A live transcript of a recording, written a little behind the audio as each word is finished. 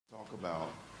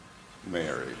about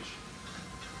marriage.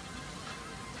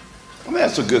 And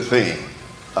that's a good thing.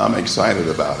 I'm excited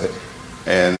about it.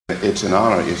 And it's an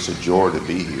honor, it's a joy to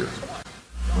be here.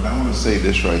 But I want to say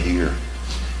this right here.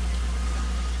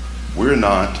 We're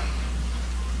not,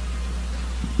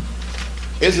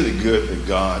 isn't it good that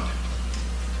God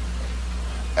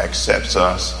accepts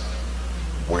us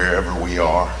wherever we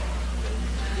are?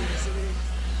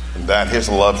 And that his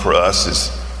love for us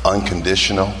is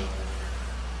unconditional.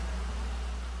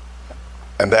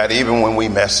 And that even when we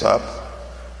mess up,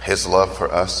 his love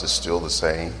for us is still the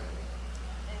same.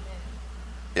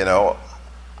 You know,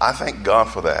 I thank God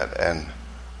for that. And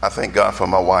I thank God for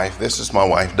my wife. This is my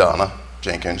wife, Donna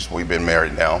Jenkins. We've been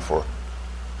married now for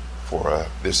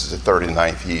this is the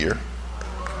 39th year.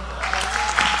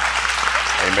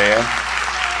 Amen.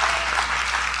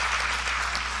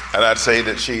 And I'd say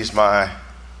that she's my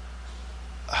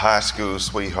high school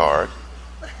sweetheart.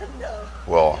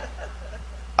 Well,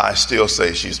 I still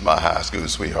say she's my high school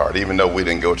sweetheart, even though we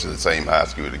didn't go to the same high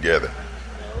school together.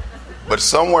 But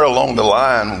somewhere along the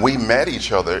line, we met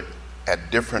each other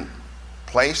at different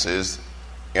places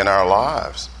in our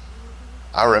lives.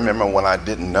 I remember when I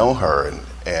didn't know her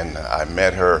and I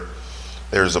met her.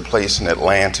 There's a place in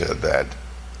Atlanta that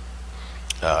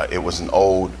it was an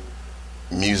old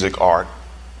music art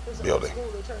building.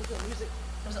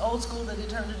 It was an old school that they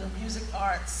turned into music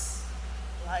arts,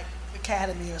 like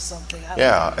academy or something.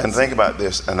 Yeah, and think about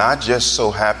this. And I just so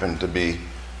happened to be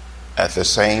at the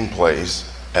same place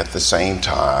at the same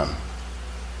time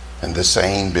in the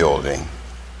same building.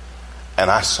 And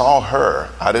I saw her.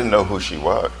 I didn't know who she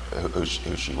was,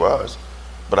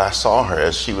 but I saw her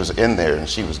as she was in there and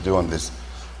she was doing this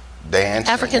dance.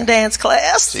 African dance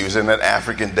class. She was in an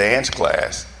African dance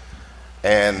class.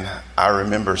 And I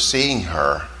remember seeing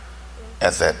her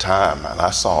at that time, and I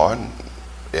saw her,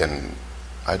 and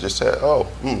I just said, oh,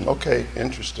 okay,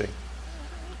 interesting.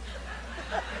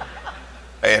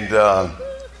 And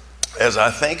as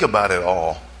I think about it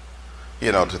all,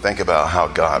 you know, to think about how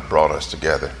God brought us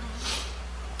together,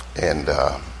 and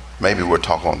maybe we'll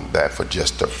talk on that for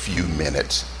just a few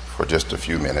minutes,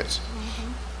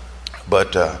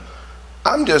 But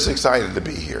I'm just excited to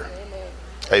be here.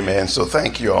 Amen. So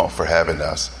thank you all for having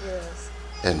us. Yes.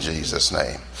 In Jesus'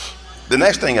 name. The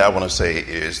next thing I want to say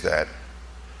is that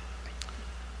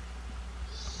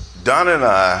Donna and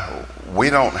I, we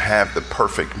don't have the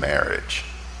perfect marriage.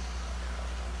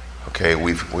 Okay,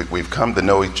 we've come to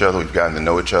know each other. We've gotten to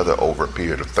know each other over a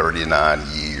period of 39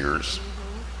 years.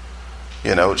 Mm-hmm.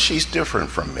 You know, she's different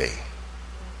from me.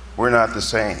 We're not the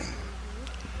same.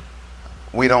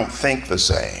 We don't think the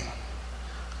same.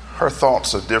 Her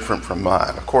thoughts are different from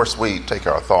mine. Of course, we take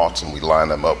our thoughts and we line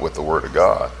them up with the Word of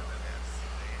God.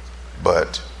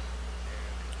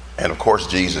 And of course,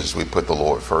 Jesus, we put the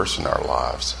Lord first in our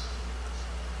lives.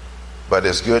 But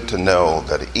it's good to know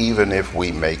that even if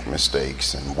we make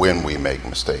mistakes and when we make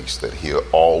mistakes, that he'll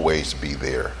always be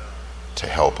there to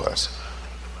help us.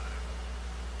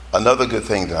 Another good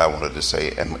thing that I wanted to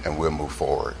say, and we'll move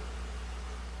forward.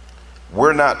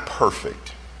 We're not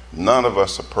perfect. None of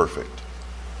us are perfect.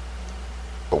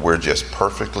 But we're just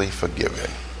perfectly forgiven.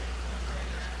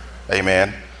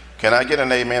 Amen. Can I get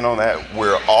an amen on that?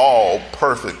 We're all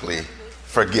perfectly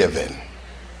forgiven.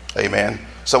 Amen.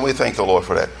 So we thank the Lord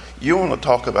for that. You want to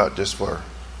talk about just for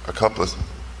a couple of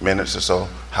minutes or so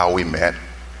how we met?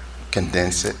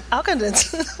 Condense it. I'll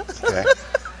condense it. Okay.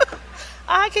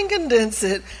 I can condense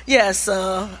it. Yes.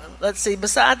 Let's see.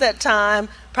 Beside that time,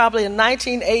 probably in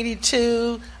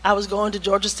 1982, I was going to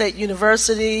Georgia State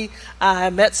University. I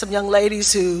met some young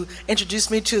ladies who introduced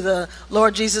me to the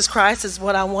Lord Jesus Christ as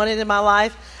what I wanted in my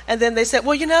life. And then they said,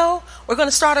 well, you know, we're going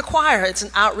to start a choir. It's an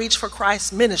Outreach for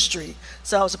Christ ministry.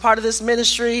 So I was a part of this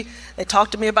ministry. They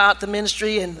talked to me about the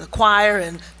ministry and the choir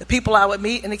and the people I would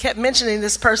meet. And they kept mentioning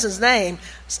this person's name.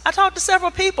 So I talked to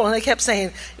several people and they kept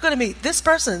saying, you're going to meet this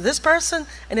person.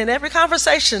 And in every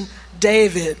conversation,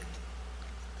 David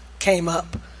came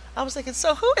up. I was thinking,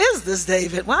 so who is this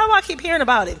David? Why do I keep hearing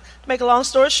about him? To make a long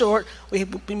story short, we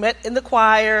met in the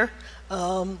choir.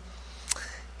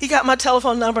 He got my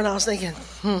telephone number, and I was thinking,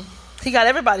 he got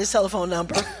everybody's telephone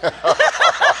number.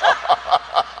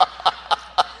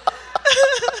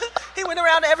 He went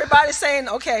around to everybody saying,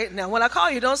 okay, now when I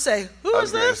call you, don't say, who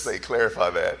is this? I was going to say,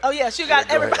 clarify that. Oh, yes, you got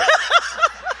everybody.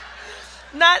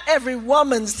 Not every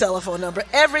woman's telephone number.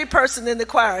 Every person in the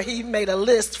choir, he made a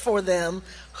list for them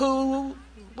who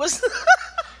was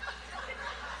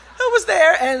who was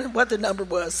there and what the number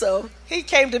was. So he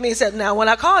came to me and said, now when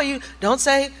I call you, don't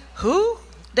say, who?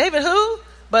 David who?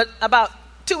 But about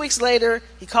 2 weeks later,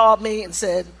 he called me and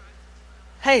said,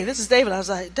 hey, this is David. I was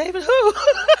like, David who?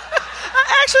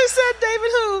 I actually said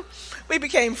David who. We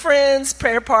became friends,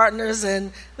 prayer partners,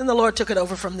 and then the Lord took it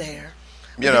over from there.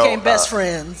 We became best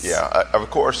friends. Yeah, of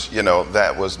course,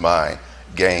 that was my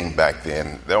game back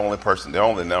then. The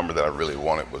only number that I really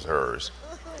wanted was hers.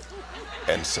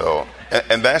 And so,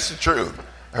 and that's the truth.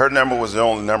 Her number was the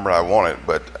only number I wanted,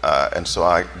 and so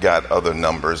I got other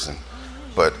numbers,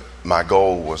 but my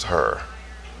goal was her.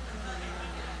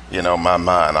 My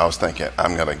mind, I was thinking,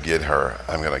 I'm going to get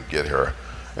her.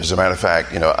 As a matter of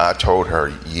fact, I told her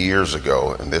years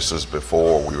ago, and this was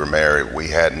before we were married,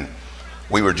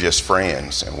 we were just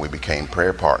friends, and we became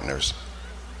prayer partners.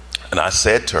 And I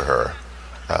said to her,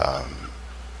 I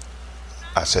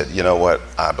said, you know what?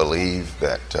 I believe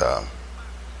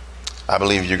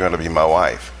you're going to be my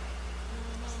wife.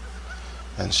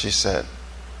 And she said,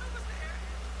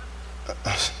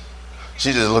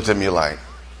 she just looked at me like,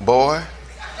 boy.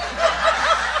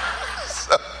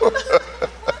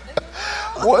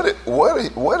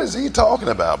 What is he talking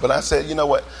about? But I said, you know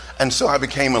what? And so I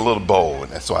became a little bold.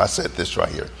 And so I said this right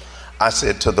here. I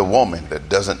said, to the woman that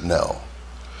doesn't know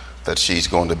that she's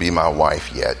going to be my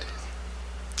wife yet,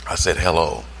 I said,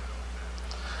 hello.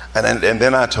 And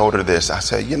then I told her this. I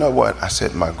said, you know what? I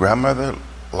said, my grandmother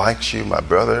likes you. My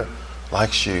brother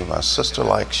likes you. My sister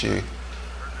likes you.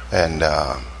 And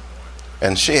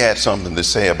she had something to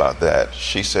say about that.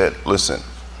 She said, listen.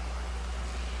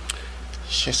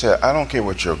 She said, I don't care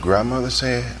what your grandmother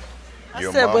said.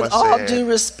 Your said, mama with all said, due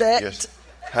respect. Yes.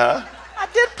 Huh? I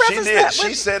did preface that.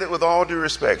 She said it with all due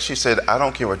respect. She said, I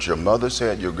don't care what your mother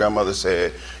said, your grandmother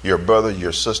said, your brother,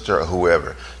 your sister, or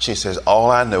whoever. She says,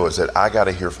 all I know is that I got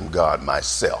to hear from God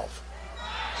myself.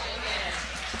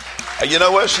 And you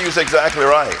know what? She was exactly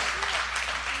right.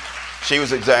 She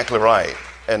was exactly right.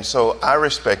 And so I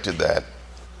respected that.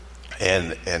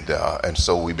 And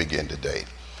so we began to date.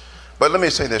 But let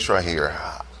me say this right here.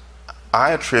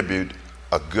 I attribute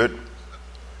a good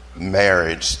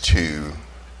marriage to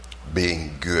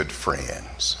being good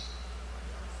friends.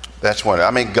 That's one.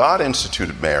 I mean, God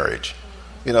instituted marriage.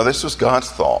 This was God's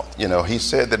thought. He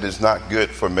said that it's not good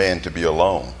for man to be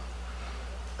alone.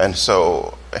 And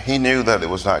so he knew that it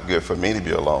was not good for me to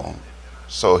be alone.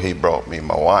 So he brought me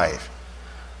my wife.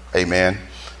 Amen.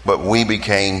 But we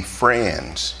became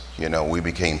friends. We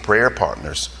became prayer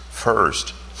partners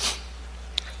first.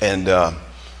 And,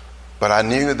 but I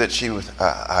knew that she was,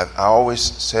 I always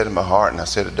said in my heart, and I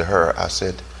said it to her, I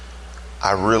said,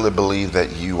 I really believe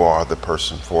that you are the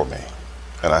person for me.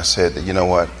 And I said that, you know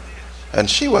what? And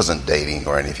she wasn't dating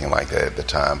or anything like that at the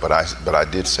time, but I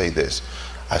did say this.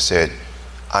 I said,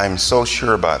 I'm so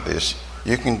sure about this.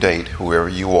 You can date whoever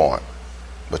you want,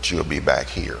 but you'll be back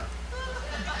here.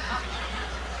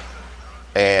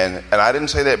 And I didn't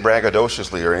say that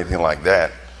braggadociously or anything like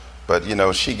that. But,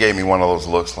 she gave me one of those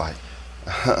looks like,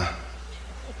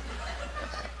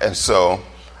 and so,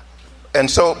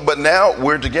 but now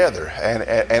we're together,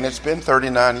 and it's been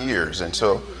 39 years. And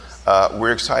so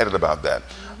we're excited about that.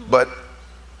 But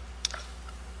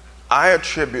I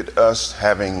attribute us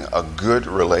having a good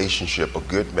relationship, a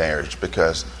good marriage,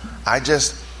 because I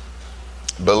just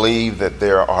believe that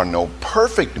there are no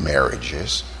perfect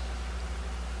marriages.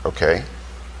 Okay.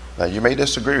 Now, you may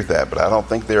disagree with that, but I don't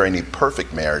think there are any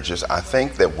perfect marriages. I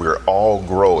think that we're all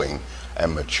growing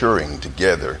and maturing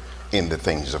together in the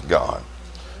things of God.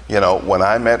 When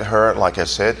I met her, like I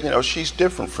said, she's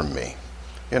different from me.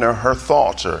 Her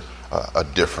thoughts are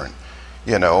different.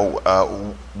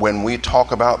 When we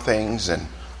talk about things, and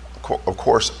of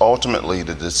course, ultimately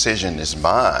the decision is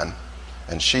mine,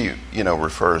 and she,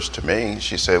 refers to me.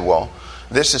 She said, well,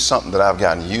 this is something that I've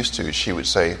gotten used to. She would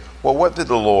say, well, what did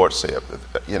the Lord say?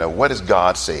 What is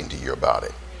God saying to you about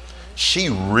it? She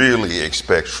really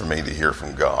expects for me to hear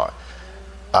from God.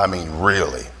 I mean,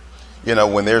 really.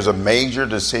 When there's a major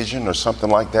decision or something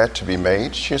like that to be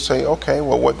made, she'll say, okay,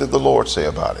 well, what did the Lord say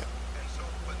about it?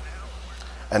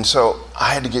 And so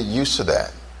I had to get used to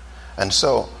that. And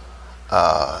so,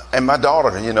 and my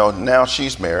daughter, now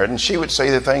she's married, and she would say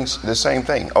the same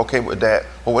thing. Okay, well, Dad,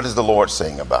 well, what is the Lord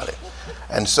saying about it?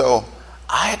 And so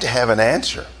I had to have an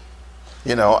answer.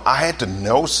 I had to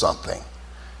know something,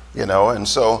 and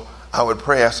so I would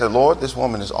pray. I said, Lord, this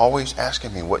woman is always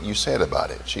asking me what you said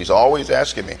about it. She's always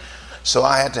asking me. So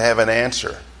I had to have an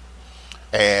answer.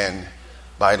 And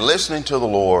by listening to the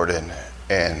Lord, and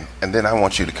then I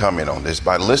want you to comment on this,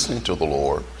 by listening to the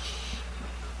Lord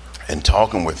and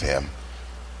talking with him,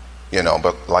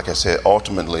 but like I said,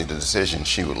 ultimately the decision,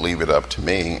 she would leave it up to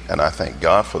me, and I thank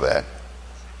God for that.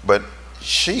 But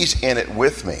she's in it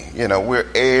with me. We're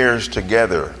heirs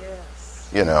together.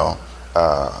 In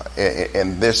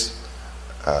this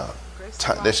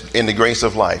in the grace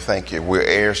of life. Thank you. We're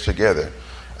heirs together,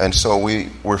 And so we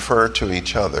refer to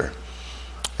each other.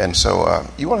 And so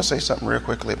you want to say something real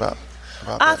quickly about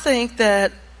that? I think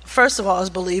that, first of all, as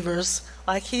believers,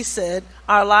 like he said,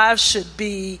 our lives should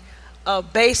be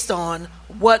based on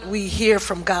what we hear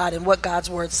from God and what God's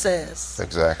word says.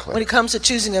 Exactly. When it comes to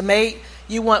choosing a mate,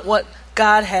 you want what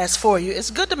God has for you.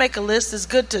 It's good to make a list. It's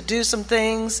good to do some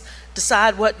things,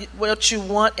 decide what you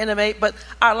want in a mate. But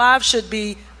our lives should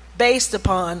be based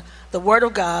upon the word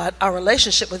of God, our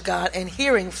relationship with God, and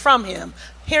hearing from him,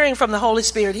 hearing from the Holy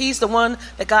Spirit. He's the one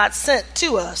that God sent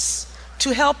to us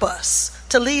to help us,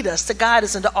 to lead us, to guide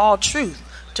us into all truth,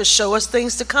 to show us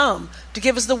things to come, to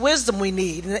give us the wisdom we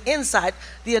need and the insight,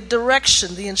 the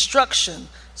direction, the instruction.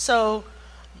 So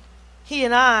he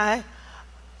and I,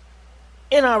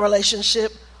 in our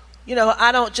relationship,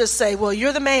 I don't just say, well,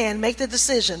 you're the man, make the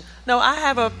decision. No, I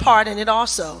have a part in it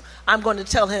also. I'm going to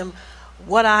tell him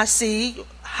what I see,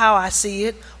 how I see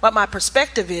it, what my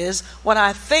perspective is, what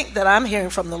I think that I'm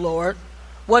hearing from the Lord,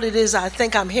 what it is I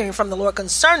think I'm hearing from the Lord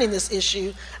concerning this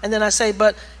issue. And then I say,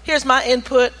 but here's my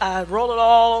input. I roll it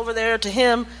all over there to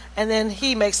him, and then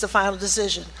he makes the final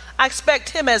decision. I expect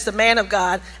him as the man of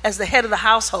God, as the head of the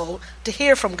household, to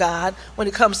hear from God when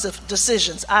it comes to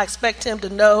decisions. I expect him to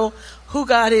know who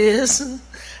God is,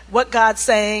 what God's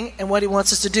saying, and what he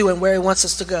wants us to do and where he wants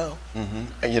us to go. Mm-hmm.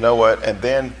 And you know what? And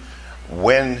then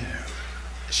when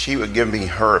she would give me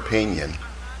her opinion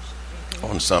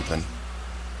on something,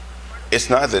 it's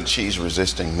not that she's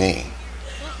resisting me,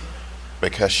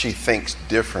 because she thinks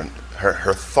different.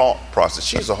 Her thought process,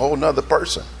 she's a whole nother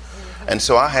person. And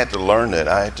so I had to learn that.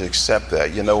 I had to accept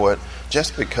that. You know what?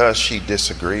 Just because she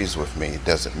disagrees with me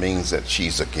doesn't mean that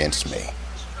she's against me.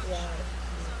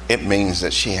 It means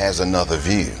that she has another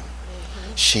view.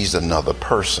 She's another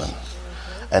person.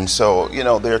 And so,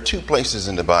 there are two places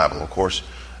in the Bible, of course,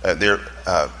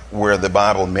 where the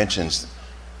Bible mentions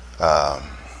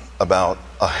about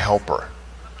a helper.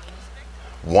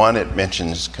 One, it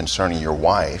mentions concerning your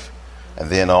wife, and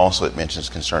then also it mentions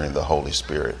concerning the Holy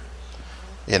Spirit.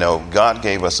 God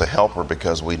gave us a helper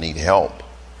because we need help.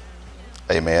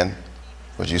 Amen.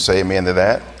 Would you say amen to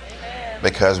that? Amen.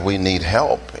 Because we need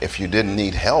help. If you didn't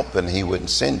need help, then he wouldn't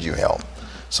send you help.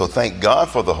 So thank God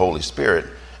for the Holy Spirit,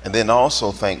 and then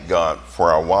also thank God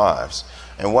for our wives.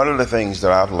 And one of the things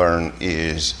that I've learned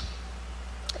is,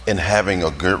 in having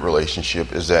a good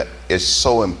relationship, is that it's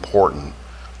so important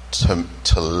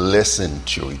to listen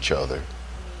to each other.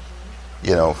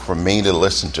 For me to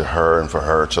listen to her and for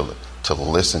her to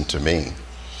listen to me.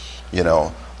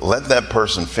 Let that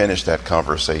person finish that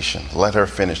conversation. Let her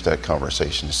finish that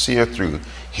conversation. See her through.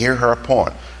 Hear her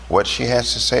point. What she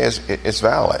has to say is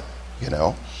valid,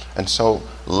 And so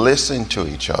listen to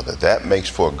each other. That makes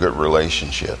for a good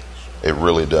relationship. It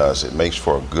really does. It makes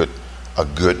for a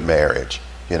good marriage.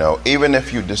 Even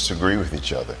if you disagree with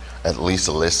each other, at least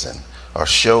listen, or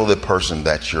show the person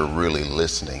that you're really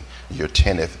listening. You're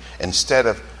attentive instead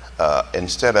of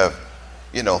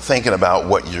thinking about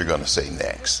what you're going to say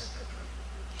next.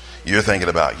 You're thinking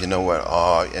about,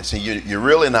 and see, you're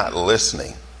really not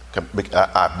listening.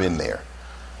 I've been there.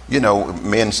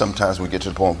 Men, sometimes we get to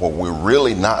the point where we're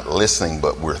really not listening,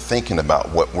 but we're thinking about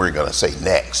what we're going to say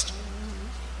next.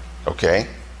 Okay?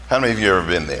 How many of you have ever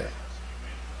been there?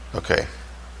 Okay.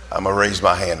 I'm going to raise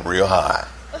my hand real high.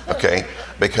 Okay?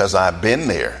 Because I've been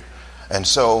there. And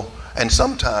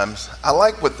sometimes I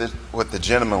like what the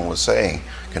gentleman was saying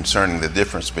concerning the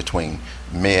difference between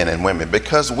men and women,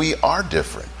 because we are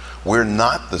different. We're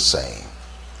not the same.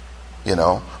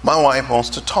 My wife wants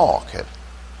to talk at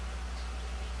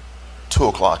 2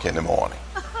 o'clock in the morning.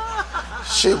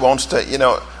 She wants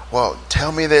to, well,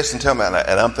 tell me this and tell me that.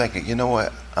 And I'm thinking, you know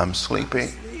what? I'm sleepy.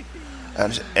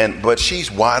 But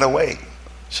she's wide awake.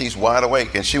 She's wide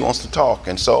awake and she wants to talk.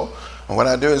 And so what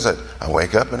I do is I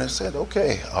wake up and I said,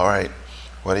 okay, all right,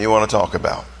 what do you want to talk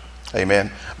about?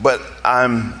 Amen. But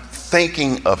I'm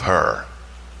thinking of her.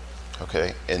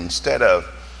 Okay. Instead of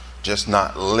just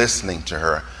not listening to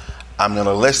her, I'm going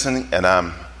to listen and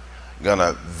I'm going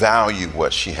to value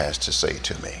what she has to say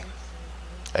to me.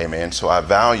 Amen. So I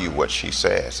value what she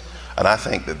says. And I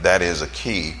think that is a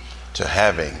key to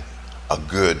having a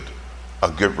good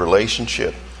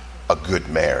relationship, a good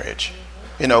marriage.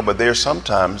 But there's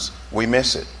sometimes we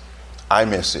miss it. I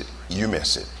miss it. You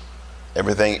miss it.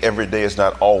 Every day is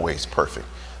not always perfect.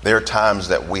 There are times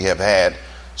that we have had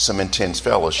some intense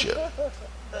fellowship.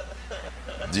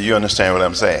 Do you understand what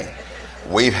I'm saying?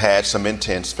 We've had some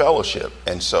intense fellowship.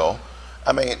 And so,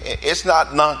 it's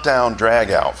not knockdown,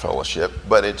 drag out fellowship,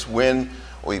 but it's when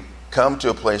we come to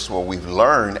a place where we've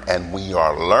learned and we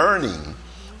are learning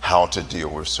how to deal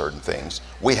with certain things.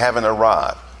 We haven't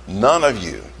arrived. None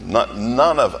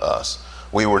of us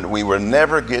We will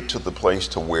never get to the place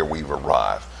to where we've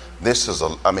arrived.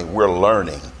 We're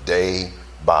learning day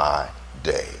by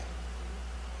day.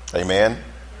 Amen.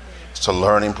 It's a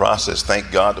learning process.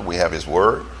 Thank God that we have his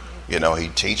word. He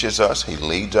teaches us, he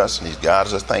leads us, and he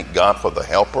guides us. Thank God for the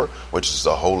helper, which is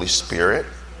the Holy Spirit,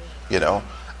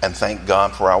 and thank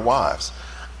God for our wives.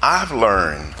 I've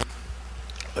learned,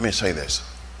 let me say this.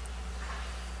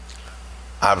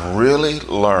 I've really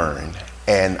learned,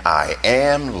 and I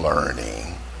am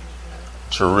learning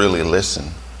to really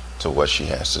listen to what she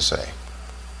has to say.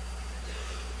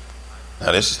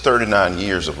 Now, this is 39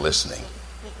 years of listening.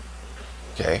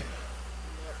 Okay?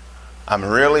 I'm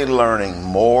really learning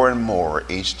more and more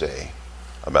each day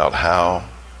about how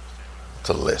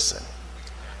to listen.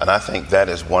 And I think that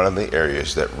is one of the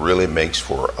areas that really makes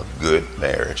for a good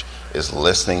marriage, is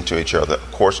listening to each other.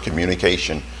 Of course,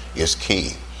 communication is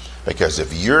key, because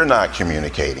if you're not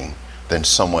communicating, then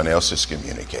someone else is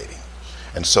communicating.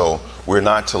 And so we're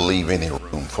not to leave any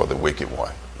room for the wicked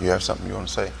one. You have something you want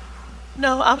to say?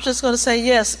 No, I'm just going to say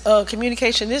yes.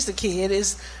 Communication is the key. It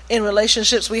is in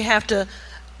relationships. We have to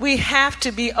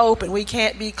be open. We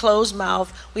can't be closed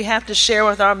mouth. We have to share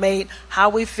with our mate how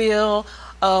we feel,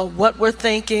 what we're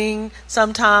thinking.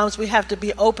 Sometimes we have to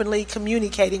be openly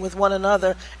communicating with one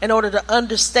another in order to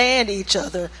understand each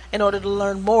other, in order to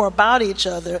learn more about each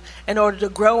other, in order to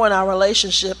grow in our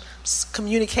relationship.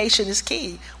 Communication is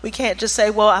key. We can't just say,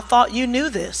 well, I thought you knew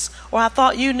this, or I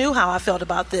thought you knew how I felt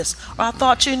about this, or I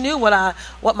thought you knew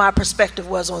what my perspective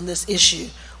was on this issue.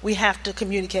 We have to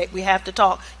communicate. We have to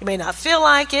talk. You may not feel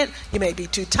like it. You may be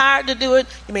too tired to do it.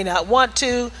 You may not want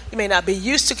to. You may not be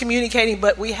used to communicating,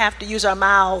 but we have to use our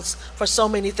mouths for so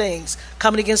many things.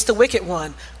 Coming against the wicked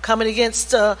one, coming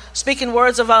against speaking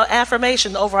words of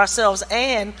affirmation over ourselves,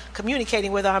 and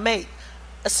communicating with our mate.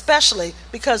 Especially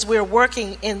because we're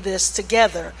working in this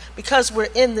together. Because we're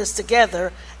in this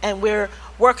together and we're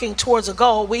working towards a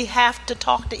goal, we have to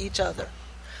talk to each other.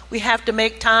 We have to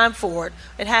make time for it.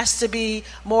 It has to be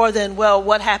more than, well,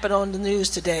 what happened on the news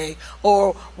today,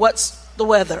 or what's the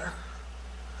weather.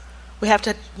 We have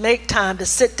to make time to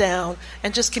sit down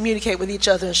and just communicate with each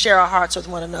other and share our hearts with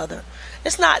one another.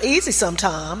 It's not easy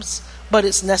sometimes, but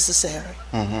it's necessary.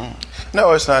 Mm-hmm.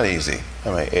 No, it's not easy.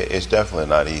 It's definitely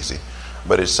not easy,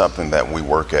 but it's something that we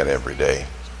work at every day.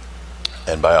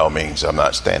 And by all means, I'm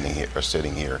not standing here or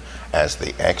sitting here as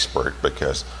the expert,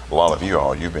 because a lot of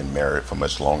you've been married for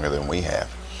much longer than we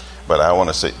have. But I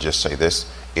want to just say this: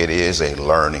 it is a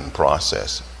learning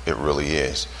process. It really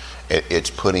is. It's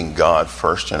putting God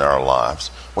first in our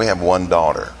lives. We have one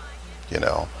daughter,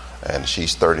 and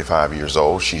she's 35 years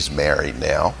old. She's married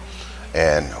now,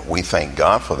 and we thank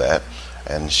God for that.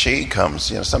 And she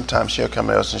comes, sometimes she'll come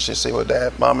to us and she'll say, well,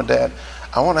 Dad, Mom and Dad,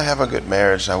 I want to have a good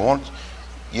marriage. I want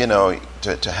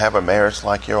to have a marriage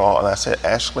like you all. And I said,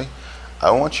 Ashley,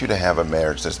 I want you to have a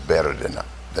marriage that's better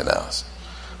than us,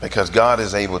 because God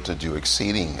is able to do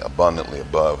exceeding abundantly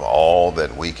above all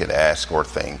that we could ask or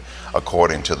think,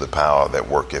 according to the power that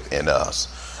worketh in us.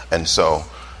 And so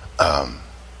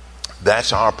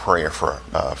that's our prayer for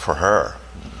her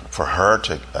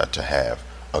to have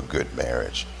a good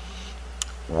marriage.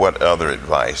 What other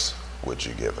advice would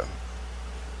you give him?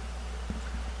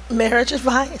 Marriage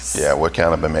advice? Yeah, what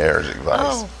kind of a marriage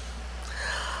advice?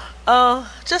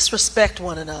 Just respect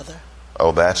one another.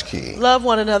 Oh, that's key. Love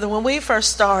one another. When we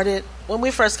first got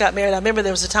married, I remember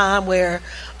there was a time where,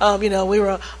 we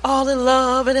were all in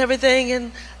love and everything,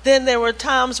 and then there were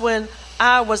times when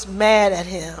I was mad at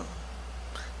him.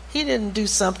 He didn't do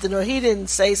something, or he didn't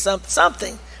say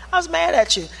something. I was mad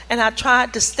at you, and I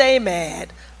tried to stay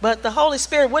mad, but the Holy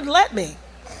Spirit wouldn't let me.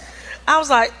 I was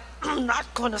like, I'm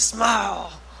not going to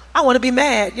smile. I want to be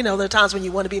mad. There are times when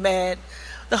you want to be mad.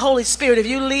 The Holy Spirit, if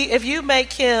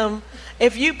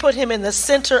you put him in the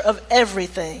center of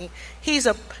everything, he's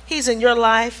in your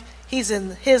life, he's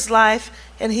in his life,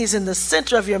 and he's in the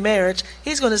center of your marriage.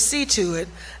 He's going to see to it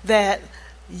that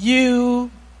your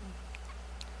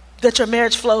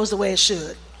marriage flows the way it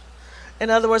should. In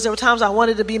other words, there were times I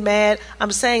wanted to be mad.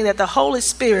 I'm saying that the Holy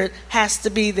Spirit has to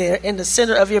be there in the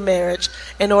center of your marriage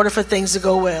in order for things to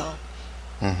go well.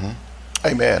 Mm-hmm.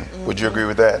 Amen. Mm-hmm. Would you agree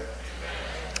with that?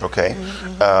 Okay.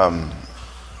 Mm-hmm.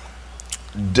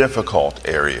 Difficult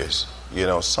areas.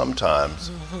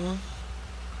 Sometimes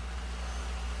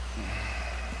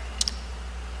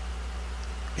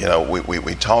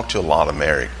we talk to a lot of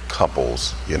married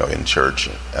couples, in church,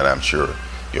 and I'm sure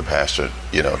your pastor,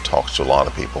 talks to a lot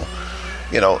of people.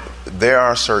 There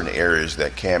are certain areas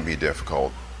that can be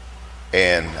difficult,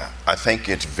 and I think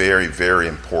it's very, very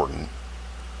important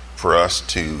for us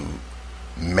to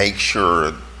make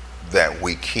sure that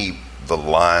we keep the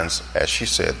lines, as she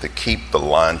said, to keep the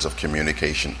lines of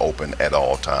communication open at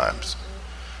all times.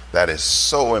 That is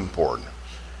so important.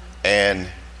 And,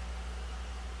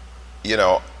 you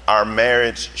know, our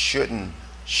marriage shouldn't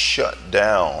shut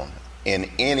down in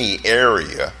any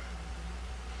area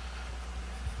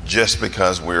just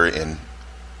because we're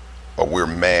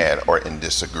mad or in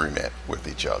disagreement with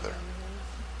each other.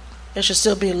 There should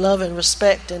still be love and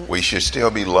respect, and we should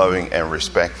still be loving and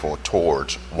respectful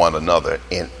towards one another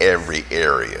in every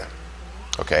area.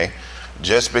 Okay?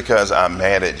 Just because I'm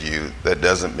mad at you, that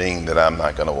doesn't mean that I'm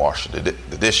not going to wash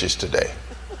the dishes today.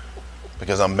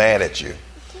 Because I'm mad at you,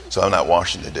 so I'm not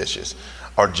washing the dishes.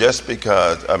 Or just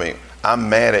because, I'm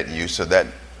mad at you, so that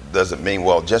doesn't mean,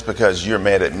 well, just because you're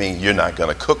mad at me, you're not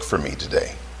going to cook for me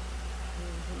today.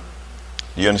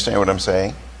 Do you understand what I'm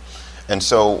saying? And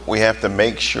so we have to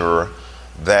make sure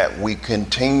that we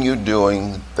continue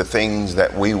doing the things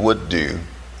that we would do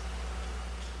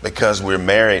because we're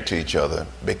married to each other,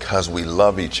 because we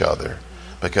love each other,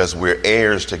 because we're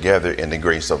heirs together in the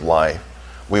grace of life.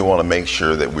 We want to make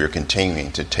sure that we're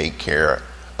continuing to take care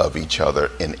of each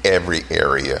other in every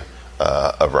area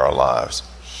of our lives.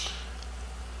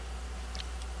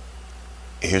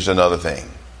 Here's another thing.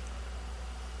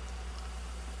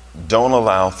 Don't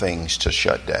allow things to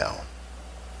shut down.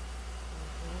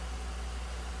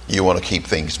 You want to keep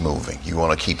things moving. You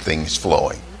want to keep things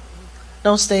flowing.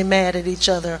 Don't stay mad at each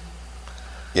other.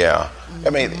 Yeah.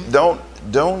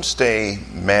 Don't stay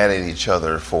mad at each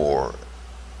other for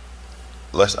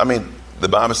less. The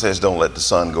Bible says don't let the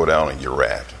sun go down in your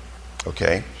wrath.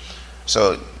 Okay?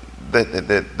 So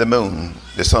the moon,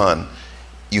 the sun,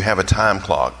 you have a time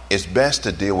clock. It's best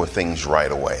to deal with things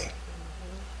right away.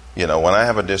 You know, when I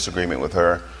have a disagreement with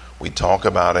her, we talk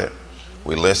about it.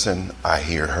 We listen. I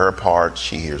hear her part.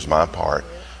 She hears my part.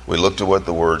 We look to what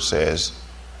the word says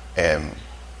and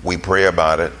we pray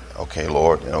about it. Okay,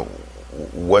 Lord,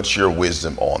 what's your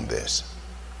wisdom on this?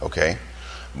 Okay.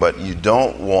 But you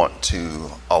don't want to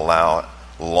allow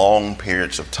long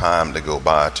periods of time to go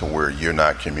by to where you're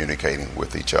not communicating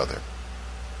with each other.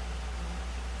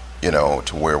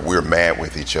 To where we're mad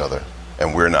with each other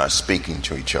and we're not speaking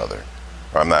to each other.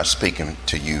 Or I'm not speaking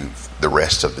to you the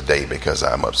rest of the day because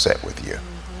I'm upset with you.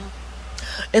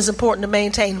 It's important to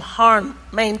maintain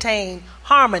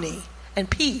harmony and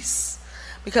peace,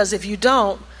 because if you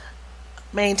don't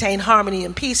maintain harmony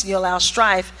and peace and you allow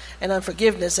strife and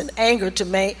unforgiveness and anger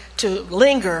to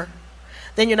linger,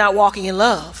 then you're not walking in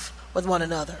love with one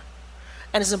another.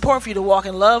 And it's important for you to walk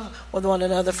in love with one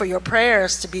another, for your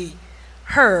prayers to be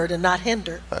heard and not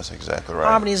hindered. That's exactly right.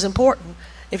 Harmony is important.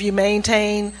 If you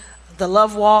maintain the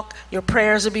love walk, your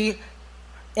prayers will be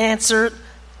answered.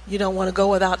 You don't want to go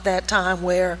without that time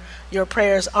where your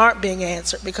prayers aren't being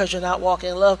answered because you're not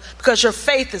walking in love, because your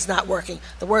faith is not working.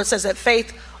 The word says that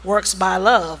faith works by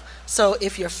love. So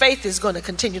if your faith is going to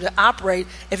continue to operate,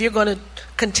 if you're going to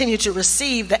continue to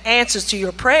receive the answers to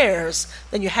your prayers,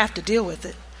 then you have to deal with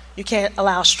it. You can't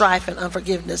allow strife and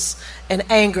unforgiveness and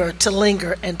anger to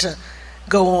linger and to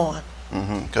go on.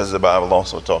 Because the Bible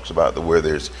also talks about that where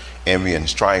there's envy and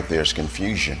strife, there's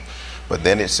confusion. But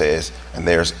then it says, and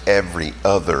there's every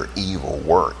other evil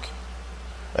work.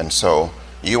 And so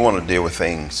you want to deal with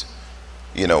things,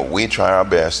 we try our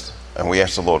best and we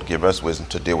ask the Lord to give us wisdom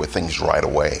to deal with things right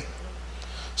away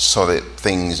so that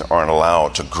things aren't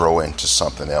allowed to grow into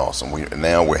something else. And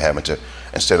now we're having to,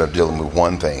 instead of dealing with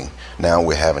one thing, now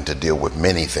we're having to deal with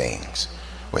many things.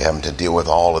 We're having to deal with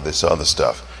all of this other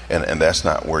stuff. And that's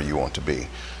not where you want to be.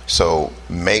 So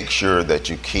make sure that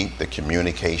you keep the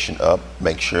communication up.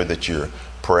 Make sure that you're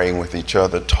praying with each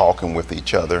other, talking with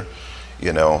each other.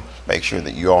 Make sure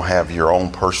that you all have your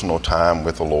own personal time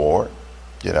with the Lord.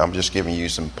 I'm just giving you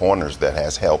some pointers that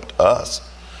has helped us.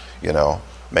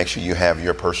 Make sure you have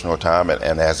your personal time.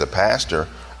 And as a pastor,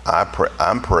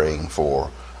 I'm praying for,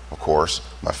 of course,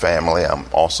 my family. I'm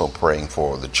also praying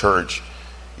for the church,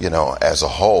 as a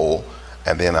whole.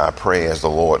 And then I pray as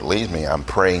the Lord leads me. I'm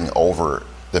praying over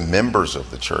the members of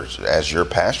the church, as your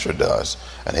pastor does,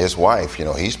 and his wife.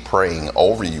 He's praying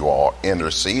over you all,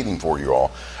 interceding for you all.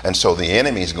 And so the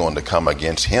enemy is going to come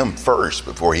against him first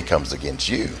before he comes against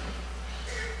you.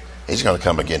 He's going to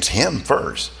come against him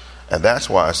first. And that's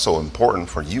why it's so important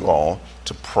for you all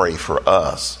to pray for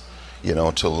us,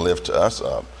 to lift us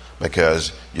up,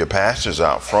 because your pastor's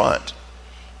out front.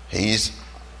 He's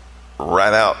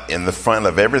right out in the front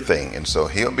of everything. And so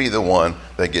he'll be the one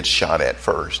that gets shot at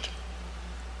first.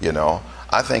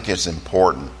 I think it's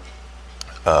important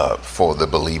for the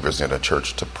believers in a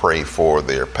church to pray for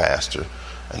their pastor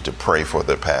and to pray for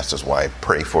their pastor's wife,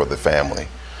 pray for the family,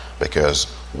 because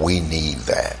we need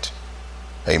that.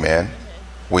 Amen.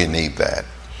 We need that.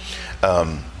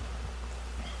 I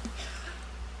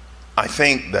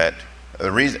think that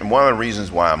one of the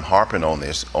reasons why I'm harping on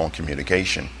this, on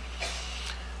communication,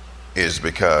 is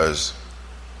because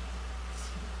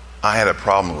I had a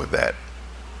problem with that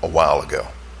a while ago.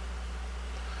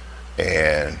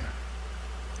 And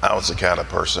I was the kind of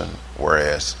person,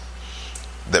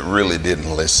 that really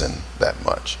didn't listen that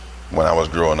much. When I was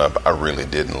growing up, I really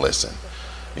didn't listen.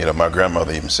 You know, my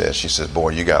grandmother even said, she said, boy,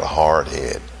 you got a hard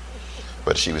head.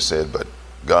 But she said, but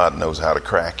God knows how to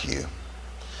crack you.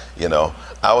 You know,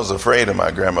 I was afraid of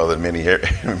my grandmother in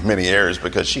many areas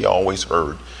because she always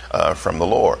heard from the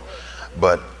Lord.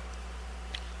 But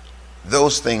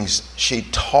those things, she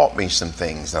taught me some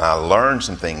things, and I learned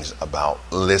some things about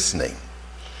listening.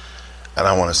 And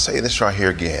I want to say this right here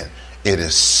again. It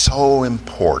is so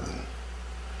important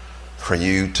for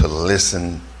you to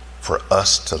listen, for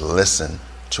us to listen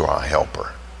to our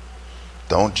helper.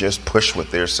 Don't just push what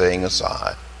they're saying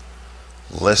aside.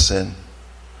 Listen,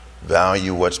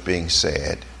 value what's being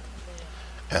said,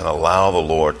 and allow the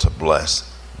Lord to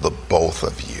bless the both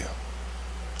of you.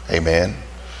 Amen?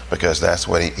 Because that's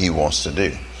what he wants to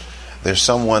do. There's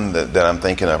someone that I'm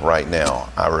thinking of right now.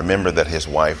 I remember that his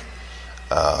wife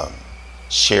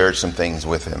shared some things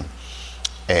with him.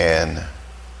 And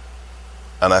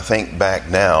I think back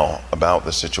now about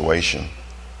the situation,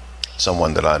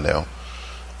 someone that I know,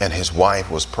 and his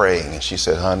wife was praying, and she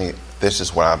said, honey, this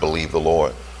is what I believe the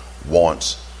Lord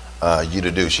wants you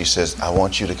to do. She says, I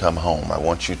want you to come home. I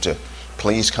want you to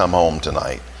please come home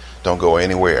tonight. Don't go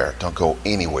anywhere. Don't go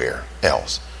anywhere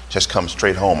else. Just come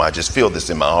straight home. I just feel this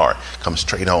in my heart. Come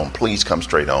straight home. Please come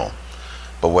straight home.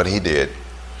 But what he did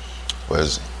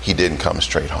was he didn't come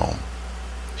straight home.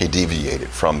 He deviated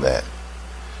from that.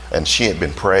 And she had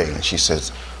been praying. And she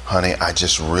says, honey, I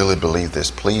just really believe this.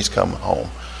 Please come home.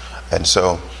 And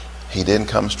so he didn't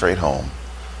come straight home.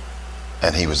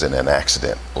 And he was in an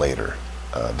accident later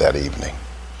that evening.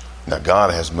 Now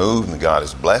God has moved and God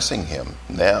is blessing him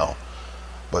now.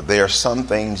 But there are some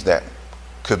things that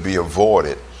could be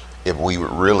avoided if we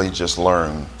would really just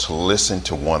learn to listen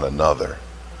to one another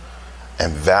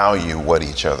and value what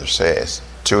each other says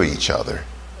to each other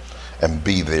and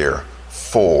be there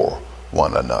for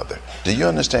one another. Do you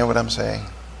understand what I'm saying?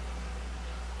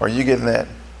 Are you getting that?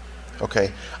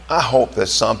 Okay. I hope that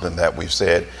something that we've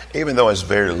said, even though it's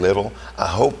very little, I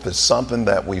hope that something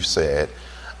that we've said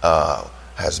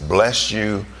has blessed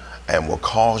you and will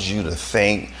cause you to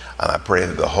think. And I pray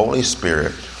that the Holy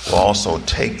Spirit will also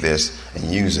take this and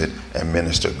use it and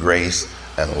minister grace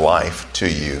and life to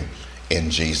you in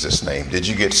Jesus' name. Did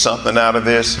you get something out of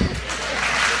this?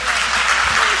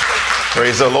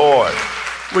 Praise the Lord.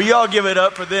 Will y'all give it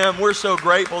up for them? We're so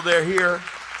grateful they're here.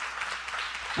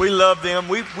 We love them.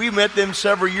 We met them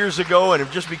several years ago and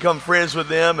have just become friends with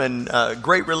them, and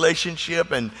great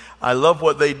relationship, and I love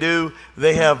what they do.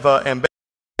 They have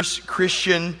Ambassadors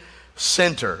Christian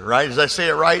Center, right? Did I say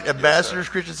it right? Ambassadors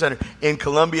Christian Center in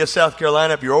Columbia, South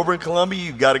Carolina. If you're over in Columbia,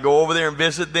 you've got to go over there and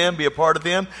visit them, be a part of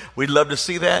them. We'd love to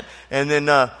see that. And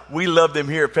then we love them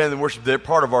here at Family Worship. They're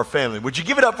part of our family. Would you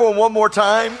give it up for them one more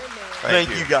time? Thank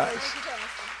you guys.